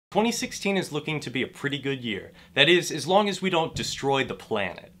2016 is looking to be a pretty good year. That is, as long as we don't destroy the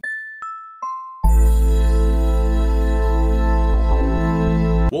planet.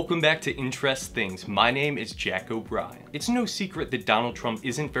 Welcome back to Interesthings. My name is Jack O'Brien. It's no secret that Donald Trump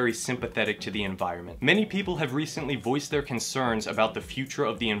isn't very sympathetic to the environment. Many people have recently voiced their concerns about the future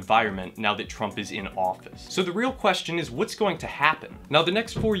of the environment now that Trump is in office. So the real question is, what's going to happen? Now, the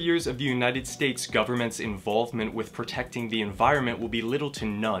next 4 years of the United States government's involvement with protecting the environment will be little to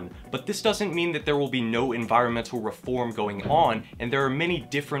none, but this doesn't mean that there will be no environmental reform going on, and there are many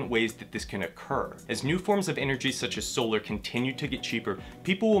different ways that this can occur. As new forms of energy such as solar continue to get cheaper,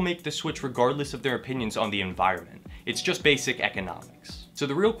 people will make the switch regardless of their opinions on the environment. It's just basic economics. So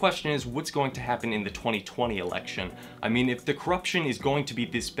the real question is, what's going to happen in the 2020 election? I mean, if the corruption is going to be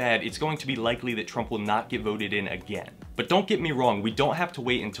this bad, it's going to be likely that Trump will not get voted in again. But don't get me wrong, we don't have to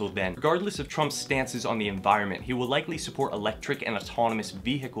wait until then. Regardless of Trump's stances on the environment, he will likely support electric and autonomous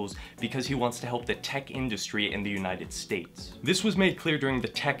vehicles because he wants to help the tech industry in the United States. This was made clear during the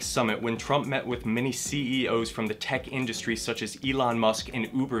tech summit when Trump met with many CEOs from the tech industry such as Elon Musk and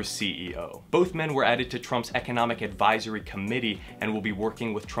Uber's CEO. Both men were added to Trump's Economic Advisory Committee and will be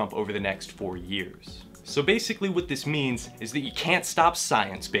working with Trump over the next 4 years. So basically what this means is that you can't stop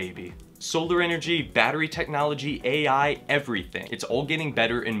science, baby. Solar energy, battery technology, AI, everything. It's all getting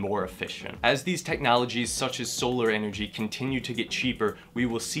better and more efficient. As these technologies such as solar energy continue to get cheaper, we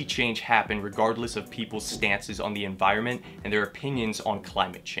will see change happen regardless of people's stances on the environment and their opinions on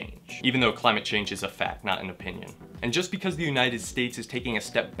climate change. Even though climate change is a fact, not an opinion. And just because the United States is taking a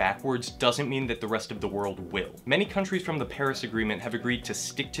step backwards doesn't mean that the rest of the world will. Many countries from the Paris Agreement have agreed to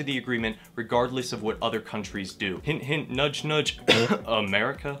stick to the agreement regardless of what other countries do. Hint, hint, nudge, nudge,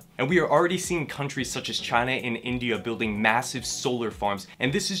 America. And we are already seeing countries such as China and India building massive solar farms,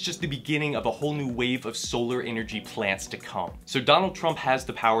 and this is just the beginning of a whole new wave of solar energy plants to come. So Donald Trump has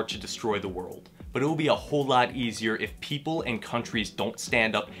the power to destroy the world, but it will be a whole lot easier if people and countries don't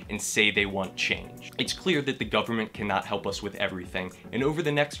stand up and say they want change. It's clear that the government cannot help us with everything, and over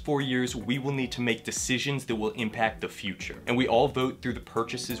the next 4 years, we will need to make decisions that will impact the future. And we all vote through the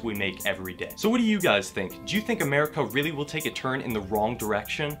purchases we make every day. So what do you guys think? Do you think America really will take a turn in the wrong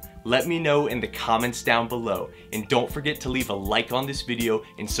direction? Let me know in the comments down below. And don't forget to leave a like on this video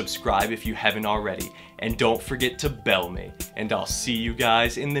and subscribe if you haven't already. And don't forget to bell me. And I'll see you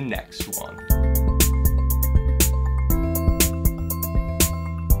guys in the next one.